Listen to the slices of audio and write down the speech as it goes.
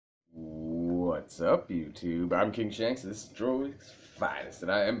What's up, YouTube? I'm King Shanks, this is Droid's Finest,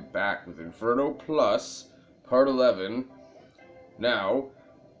 and I am back with Inferno Plus, Part 11. Now,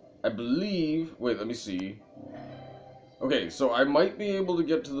 I believe... Wait, let me see. Okay, so I might be able to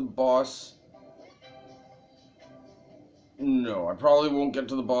get to the boss... No, I probably won't get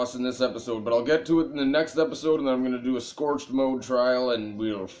to the boss in this episode, but I'll get to it in the next episode, and then I'm going to do a Scorched Mode trial, and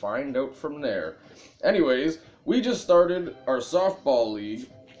we'll find out from there. Anyways, we just started our softball league.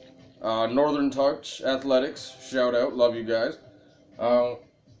 Northern Touch Athletics, shout out, love you guys.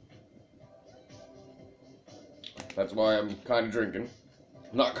 That's why I'm kind of drinking.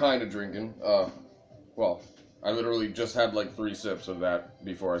 Not kind of drinking, well, I literally just had like 3 sips of that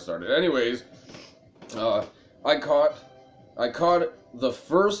before I started. Anyways, I caught the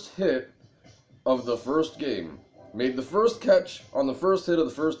first hit of the first game. Made the first catch on the first hit of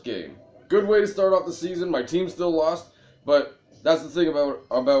the first game. Good way to start off the season. My team still lost, but that's the thing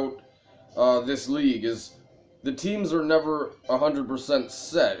about this league is the teams are never 100%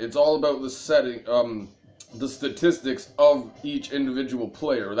 set. It's all about the setting, the statistics of each individual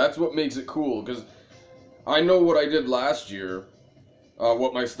player. That's what makes it cool, because I know what I did last year,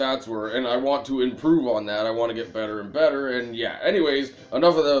 what my stats were, and I want to improve on that. I want to get better and better, and yeah. Anyways,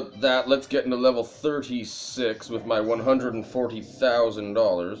 enough of that. Let's get into level 36 with my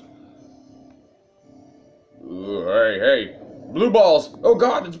 $140,000. Hey. Blue balls! Oh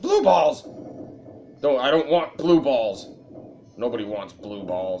god, it's blue balls! No, I don't want blue balls. Nobody wants blue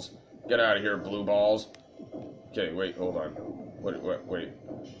balls. Get out of here, blue balls. Okay, wait, hold on. Wait.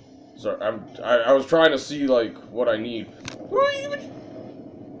 Sorry, I was trying to see, like, what I need.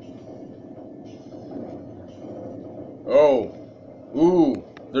 Oh. Ooh.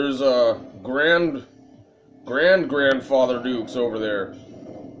 There's a grandfather Dukes over there.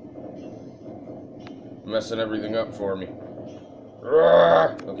 Messing everything up for me.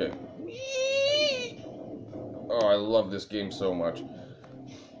 Okay. Oh, I love this game so much.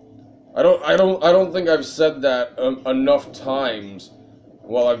 I don't think I've said that enough times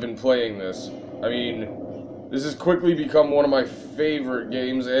while I've been playing this. I mean, this has quickly become one of my favorite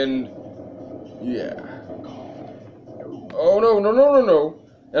games, and yeah. Oh no.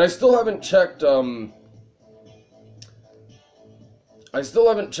 And I still haven't checked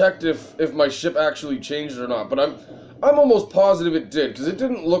if my ship actually changed or not, but I'm almost positive it did, because it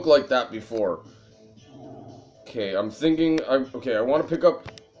didn't look like that before. Okay, I'm thinking, okay, I want to pick up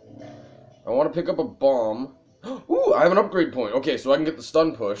a bomb. Ooh, I have an upgrade point. Okay, so I can get the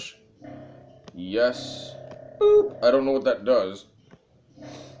stun push. Yes. Boop. I don't know what that does.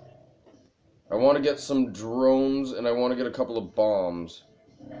 I want to get some drones, and I want to get a couple of bombs.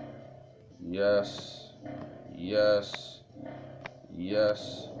 Yes.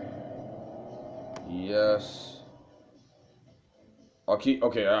 I'll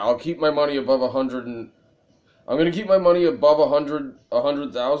keep my money above 100, and I'm gonna keep my money above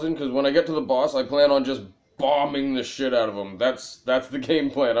 100,000, because when I get to the boss, I plan on just bombing the shit out of them. That's the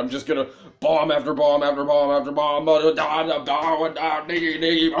game plan. I'm just gonna bomb after bomb after bomb after bomb. I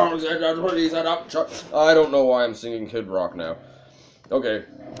don't know why I'm singing Kid Rock now. Okay.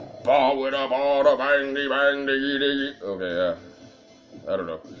 Okay, yeah. I don't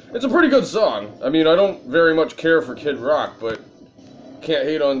know. It's a pretty good song. I mean, I don't very much care for Kid Rock, but can't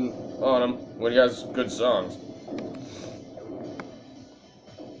hate on him when he has good songs.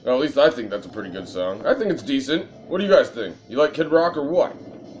 Well, at least I think that's a pretty good song. I think it's decent. What do you guys think? You like Kid Rock or what?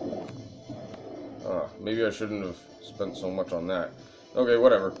 Maybe I shouldn't have spent so much on that. Okay,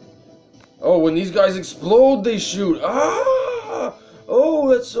 whatever. Oh, when these guys explode, they shoot. Ah! Oh,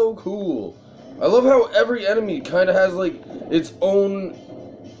 that's so cool. I love how every enemy kind of has, like, its own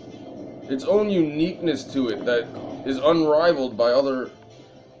uniqueness to it that is unrivaled by other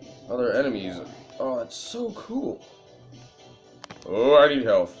enemies. Oh, that's so cool. Oh, I need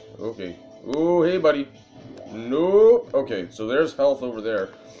health. Okay. Oh, hey, buddy. Nope. Okay, so there's health over there.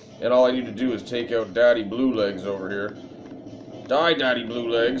 And all I need to do is take out Daddy Blue Legs over here. Die, Daddy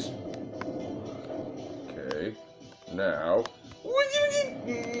Blue Legs. Okay. Now...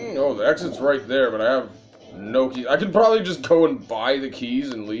 Oh, the exit's right there, but I have no keys. I could probably just go and buy the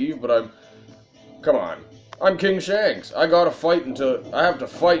keys and leave, but come on. I'm King Shanks. I gotta fight I have to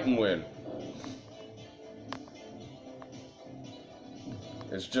fight and win.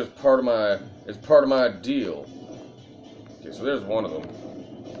 It's just part of my deal. Okay, so there's one of them.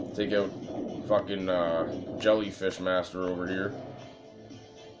 Take out fucking Jellyfish Master over here.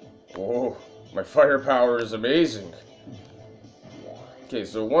 Oh, my firepower is amazing. Okay,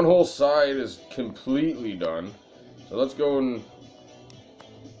 so one whole side is completely done. So let's go and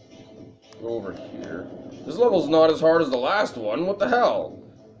go over here. This level's not as hard as the last one. What the hell?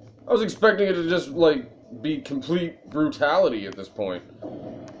 I was expecting it to just, like, be complete brutality at this point.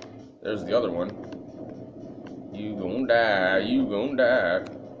 There's the other one. You gon' die, you gon' die.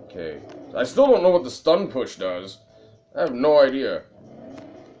 Okay. I still don't know what the stun push does. I have no idea.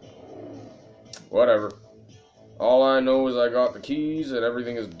 Whatever. All I know is I got the keys and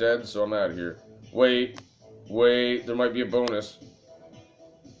everything is dead, so I'm out of here. Wait. Wait, there might be a bonus.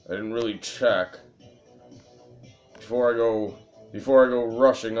 I didn't really check. Before I go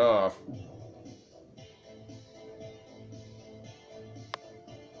rushing off.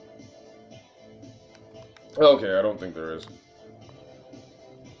 Okay, I don't think there is.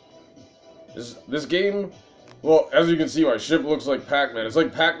 This game, well, as you can see, my ship looks like Pac-Man. It's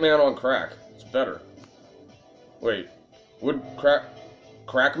like Pac-Man on crack. It's better. Wait, would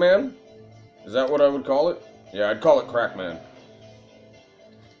Crackman? Is that what I would call it? Yeah, I'd call it Crackman.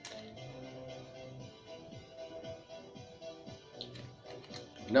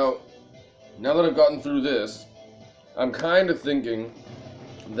 Now that I've gotten through this, I'm kind of thinking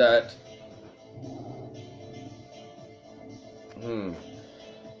that...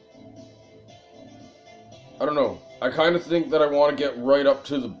 I don't know. I kind of think that I want to get right up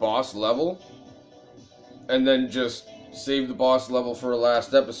to the boss level, and then just save the boss level for a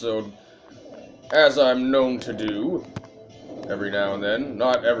last episode, as I'm known to do every now and then.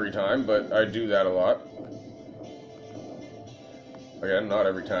 Not every time, but I do that a lot. Again, not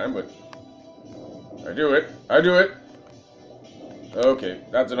every time, but I do it. I do it. Okay,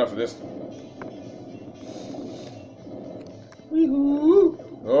 that's enough of this.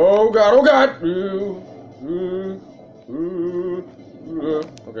 Oh god, oh god!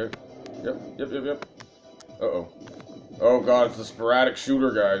 Okay. Yep. Uh-oh. Oh god, it's the sporadic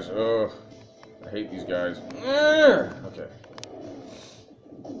shooter guys. Ugh. I hate these guys. Okay.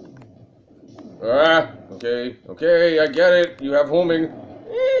 Okay, I get it. You have homing.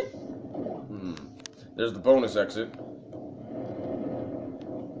 There's the bonus exit.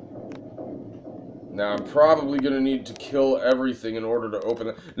 Now, I'm probably going to need to kill everything in order to open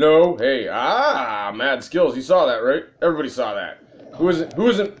it. No, hey, mad skills. You saw that, right? Everybody saw that. Who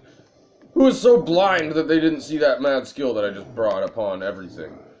is so blind that they didn't see that mad skill that I just brought upon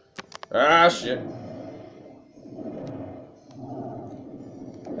everything? Shit.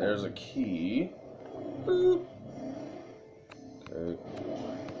 There's a key. Boop. Okay.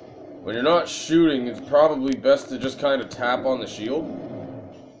 When you're not shooting, it's probably best to just kind of tap on the shield.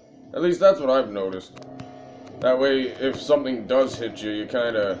 At least that's what I've noticed. That way, if something does hit you, you're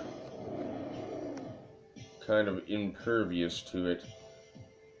kind of impervious to it.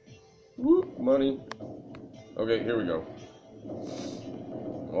 Whoop, money. Okay, here we go.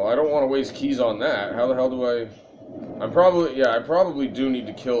 Well, I don't want to waste keys on that. How the hell do I... I probably do need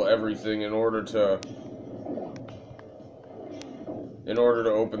to kill everything in order to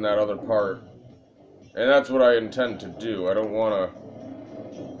open that other part. And that's what I intend to do. I don't want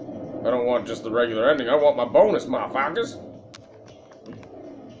just the regular ending. I want my bonus, motherfuckers.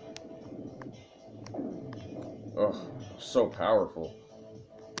 Ugh, so powerful.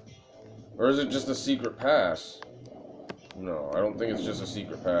 Or is it just a secret pass? No, I don't think it's just a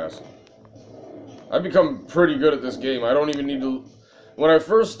secret pass. I've become pretty good at this game. I don't even need to... When I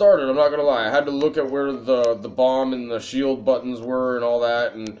first started, I'm not gonna lie, I had to look at where the bomb and the shield buttons were and all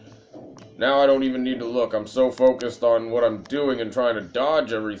that, and now I don't even need to look. I'm so focused on what I'm doing and trying to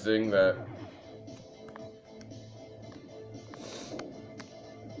dodge everything that...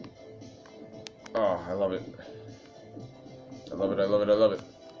 Oh, I love it. I love it.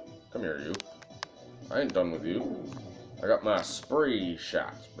 Come here, you. I ain't done with you. I got my spray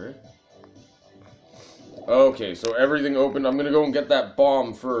shots, bruh. Okay, so everything opened. I'm gonna go and get that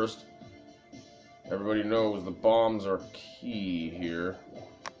bomb first. Everybody knows the bombs are key here.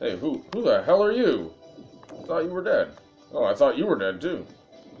 Hey, who the hell are you? I thought you were dead. Oh, I thought you were dead too.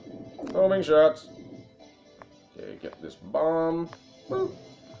 Homing shots. Okay, get this bomb. Boop.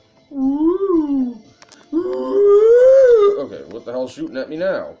 Ooh. Ooh. Okay, what the hell's shooting at me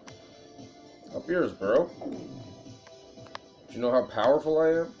now? Up yours, bro. Do you know how powerful I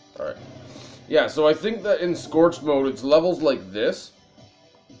am? Alright. Yeah, so I think that in Scorched mode, it's levels like this,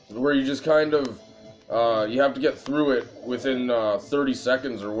 where you just kind of, you have to get through it within 30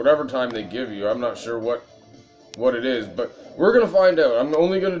 seconds or whatever time they give you. I'm not sure what it is, but we're gonna find out. I'm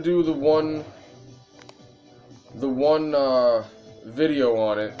only gonna do the one video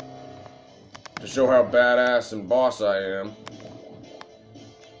on it to show how badass and boss I am.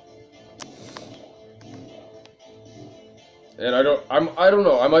 And I don't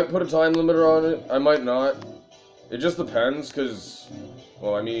know, I might put a time limiter on it, I might not. It just depends, because,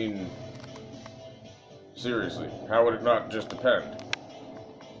 well, I mean, seriously, how would it not just depend?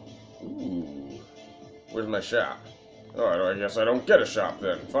 Where's my shop? Oh, I guess I don't get a shop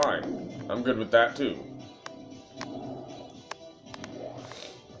then. Fine. I'm good with that too.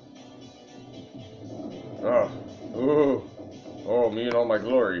 Oh. Ooh. Oh, me and all my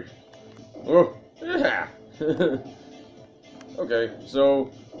glory. Oh. Yeah. Okay, so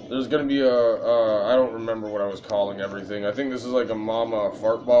there's gonna be I don't remember what I was calling everything. I think this is like a mama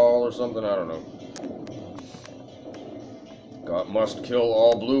fart ball or something. I don't know. God, must kill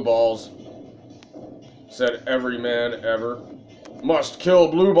all blue balls. Said every man ever. Must kill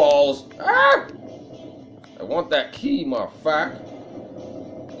blue balls. Ah! I want that key, my fuck.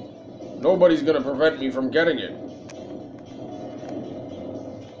 Nobody's gonna prevent me from getting it.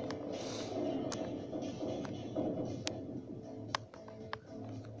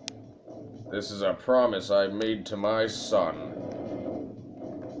 This is a promise I made to my son.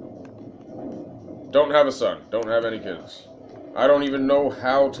 Don't have a son. Don't have any kids. I don't even know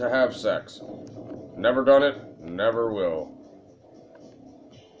how to have sex. Never done it. Never will.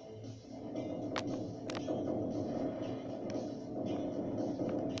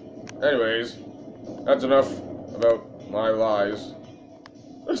 Anyways, that's enough about my lies.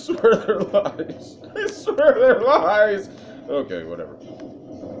 I swear they're lies. I swear they're lies. Okay, whatever.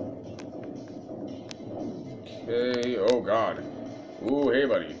 Okay, oh god. Ooh, hey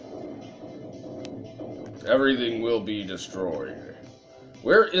buddy. Everything will be destroyed.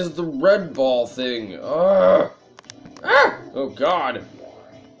 Where is the red ball thing? Ah! Oh god.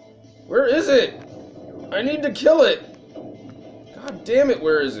 Where is it? I need to kill it. God damn it,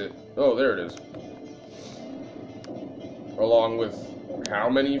 where is it? Oh, there it is. Along with how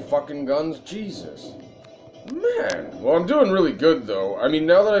many fucking guns? Jesus. Man. Well, I'm doing really good though. I mean,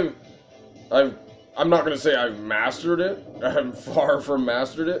 now that I'm not gonna say I've mastered it. I'm far from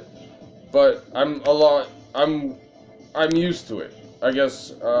mastered it, but I'm used to it. I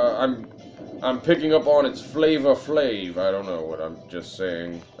guess I'm picking up on its flavor flav. I don't know what I'm just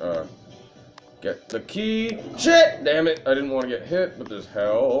saying. Get the key. Shit! Damn it! I didn't want to get hit, but there's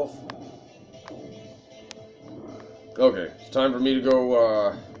health. Okay, it's time for me to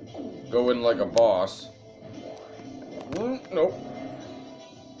go in like a boss. Nope.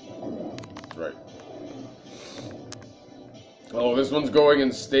 That's right. Oh, this one's going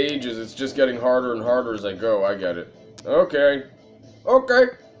in stages. It's just getting harder and harder as I go. I get it. Okay. Okay.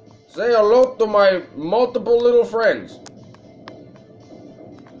 Say hello to my multiple little friends.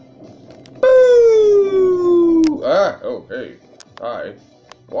 Boo! Ah, oh, hey. Hi.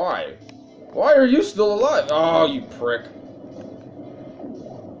 Why? Why are you still alive? Oh, you prick.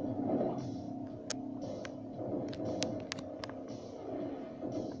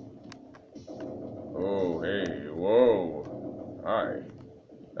 Oh, hey. Whoa. Hi.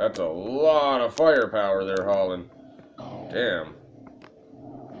 That's a lot of firepower there, Holland. Damn.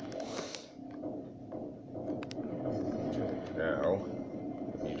 Okay, now,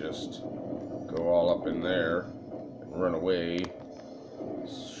 let me just go all up in there and run away.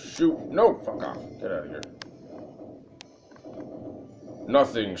 Shoot. No, fuck off. Get out of here.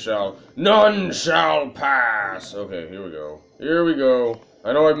 None shall pass. Okay, here we go. Here we go.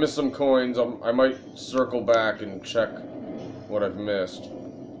 I know I've missed some coins. I might circle back and check what I've missed.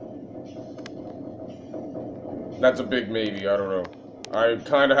 That's a big maybe, I don't know. I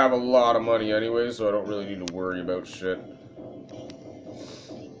kind of have a lot of money anyway, so I don't really need to worry about shit.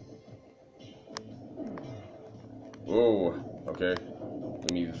 Whoa, okay.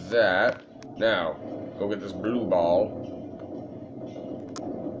 Give me that. Now, go get this blue ball.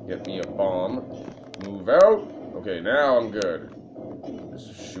 Get me a bomb. Move out. Okay, now I'm good.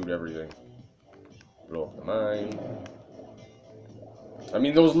 Just shoot everything. Blow up the mine. I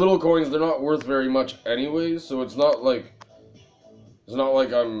mean, those little coins, they're not worth very much anyways, so it's not like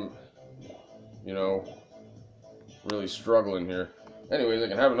I'm, you know, really struggling here. Anyways, I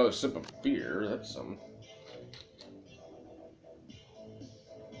can have another sip of beer. That's something.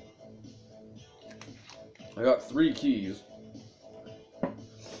 I got 3 keys.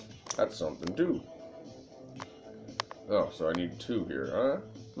 That's something, too. Oh, so I need 2 here, huh?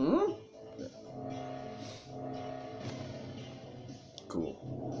 Hmm? Yeah. Cool.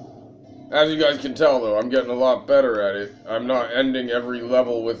 As you guys can tell, though, I'm getting a lot better at it. I'm not ending every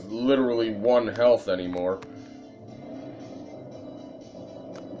level with literally 1 health anymore.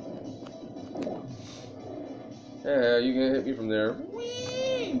 Yeah, you can hit me from there.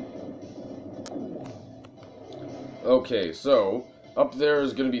 Whee! Okay, so up there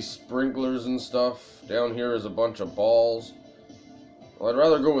is going to be sprinklers and stuff. Down here is a bunch of balls. Well, I'd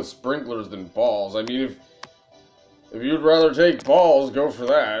rather go with sprinklers than balls. I mean, if you'd rather take balls, go for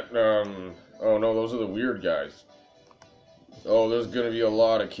that. Oh no, those are the weird guys. Oh, there's going to be a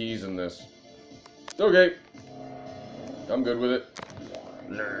lot of keys in this. Okay. I'm good with it.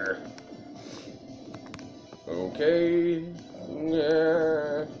 Nah. Okay.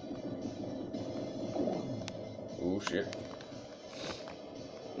 Yeah. Oh shit.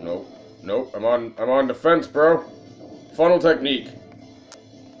 Nope. Nope. I'm on defense, bro. Funnel technique.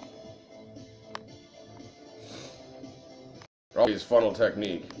 Always funnel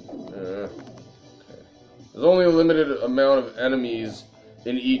technique. Okay. There's only a limited amount of enemies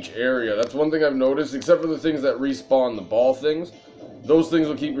in each area. That's one thing I've noticed, except for the things that respawn, the ball things. Those things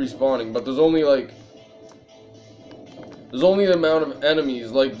will keep respawning, but there's only like... There's only the amount of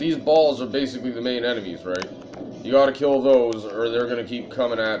enemies. Like, these balls are basically the main enemies, right? You gotta kill those, or they're gonna keep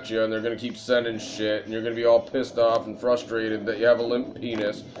coming at you, and they're gonna keep sending shit, and you're gonna be all pissed off and frustrated that you have a limp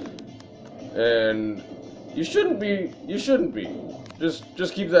penis. And... You shouldn't be.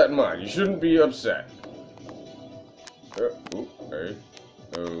 Just keep that in mind. You shouldn't be upset. Okay.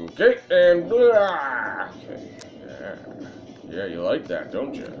 Okay, and blah. Okay. Yeah, you like that,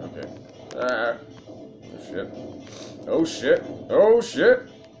 don't you? Okay. Oh shit. Oh shit. Oh shit.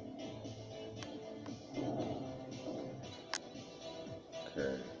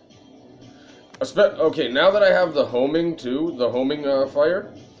 Okay. Okay, now that I have the homing too, the homing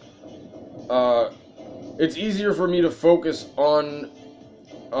fire, it's easier for me to focus on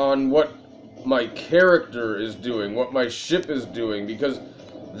what my character is doing, what my ship is doing, because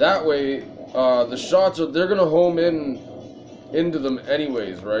that way the shots they're gonna home into them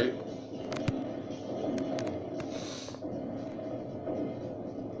anyways, right?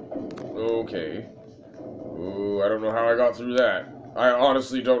 Okay. Ooh, I don't know how I got through that. I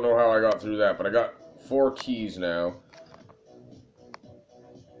honestly don't know how I got through that, but I got 4 keys now.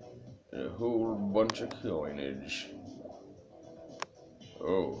 A whole bunch of coinage.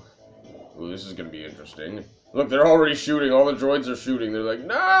 Oh. Ooh, this is gonna be interesting. Look, they're already shooting. All the droids are shooting. They're like,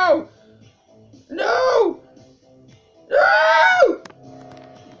 no! No! No!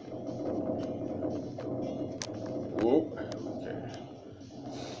 Whoa. Okay.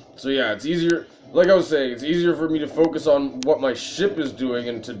 So yeah, it's easier. Like I was saying, it's easier for me to focus on what my ship is doing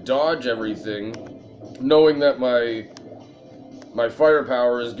and to dodge everything, knowing that my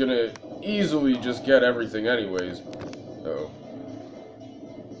firepower is gonna easily just get everything anyways. Uh-oh.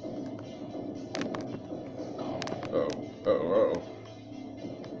 Uh-oh.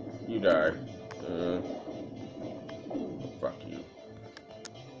 You die. Fuck you.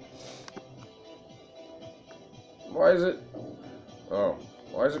 Why is it... Oh.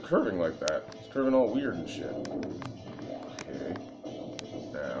 Why is it curving like that? It's curving all weird and shit. Okay.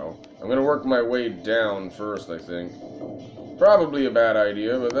 Now, I'm gonna work my way down first, I think. Probably a bad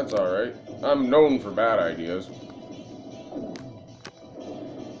idea, but that's alright. I'm known for bad ideas.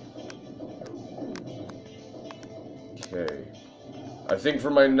 Okay. I think for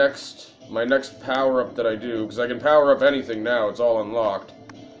my next power-up that I do, because I can power up anything now, it's all unlocked.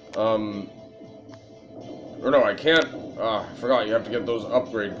 Or no, I can't. I forgot, you have to get those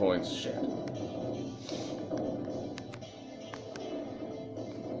upgrade points. Shit.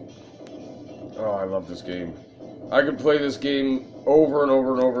 Oh, I love this game. I could play this game over and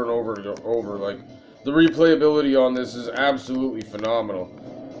over and over and over and over. Like, the replayability on this is absolutely phenomenal.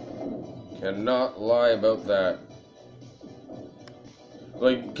 Cannot lie about that.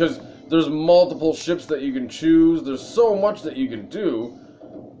 Like, because there's multiple ships that you can choose. There's so much that you can do.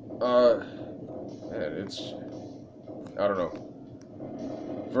 Man, it's... I don't know.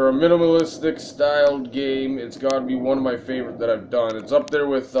 For a minimalistic styled game, it's got to be one of my favorite that I've done. It's up there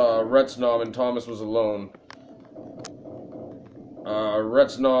with Retsnom and Thomas Was Alone.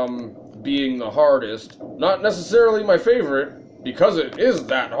 Retsnom being the hardest. Not necessarily my favorite, because it is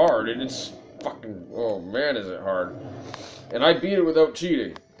that hard, and it's fucking... Oh man, is it hard. And I beat it without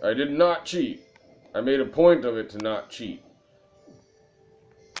cheating. I did not cheat. I made a point of it to not cheat.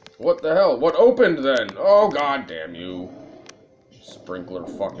 What the hell? What opened then? Oh, god damn you. Sprinkler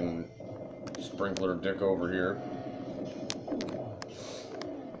dick over here.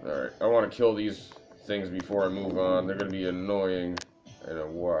 Alright, I want to kill these things before I move on. They're going to be annoying in a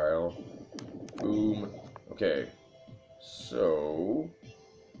while. Boom. Okay. So...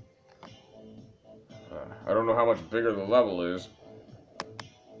 I don't know how much bigger the level is.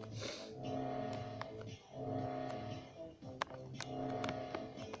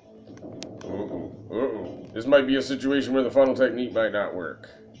 This might be a situation where the funnel technique might not work.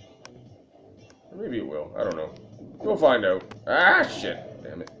 Maybe it will. I don't know. We'll find out. Ah, shit.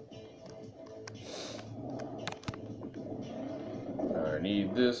 Damn it. I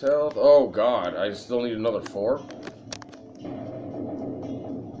need this health. Oh, God. I still need another 4.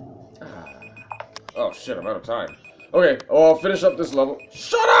 Oh, shit. I'm out of time. Okay, well, I'll finish up this level.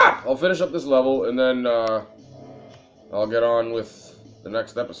 Shut up! I'll finish up this level, and then, I'll get on with the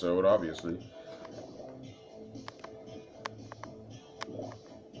next episode, obviously.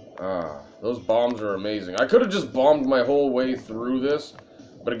 Those bombs are amazing. I could have just bombed my whole way through this,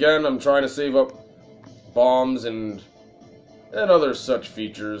 but again, I'm trying to save up bombs and other such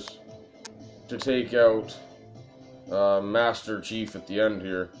features to take out Master Chief at the end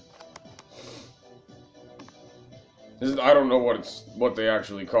here. I don't know what they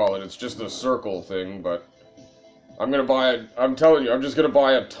actually call it. It's just a circle thing, but I'm telling you, I'm just gonna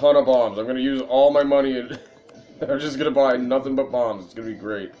buy a ton of bombs. I'm gonna use all my money and I'm just gonna buy nothing but bombs. It's gonna be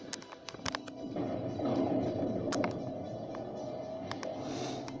great.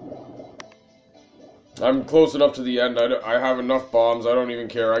 I'm close enough to the end. I have enough bombs. I don't even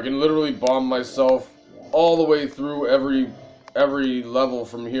care. I can literally bomb myself all the way through every level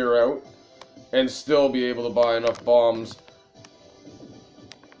from here out, and still be able to buy enough bombs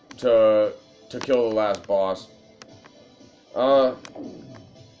to kill the last boss. I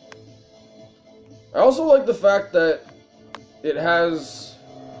also like the fact that it has...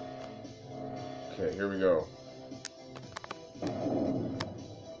 Okay, here we go.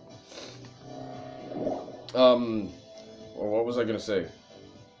 Well, what was I gonna say?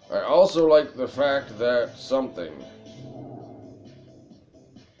 I also like the fact that something...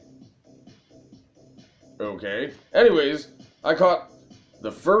 Okay. Anyways, I caught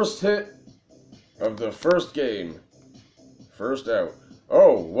the first hit of the first game. First out.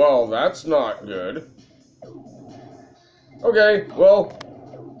 Oh, well, that's not good. Okay, well...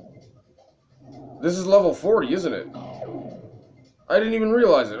 This is level 40, isn't it? I didn't even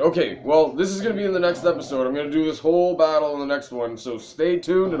realize it. Okay, well, this is going to be in the next episode. I'm going to do this whole battle in the next one, so stay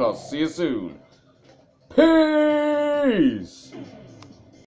tuned and I'll see you soon. Peace!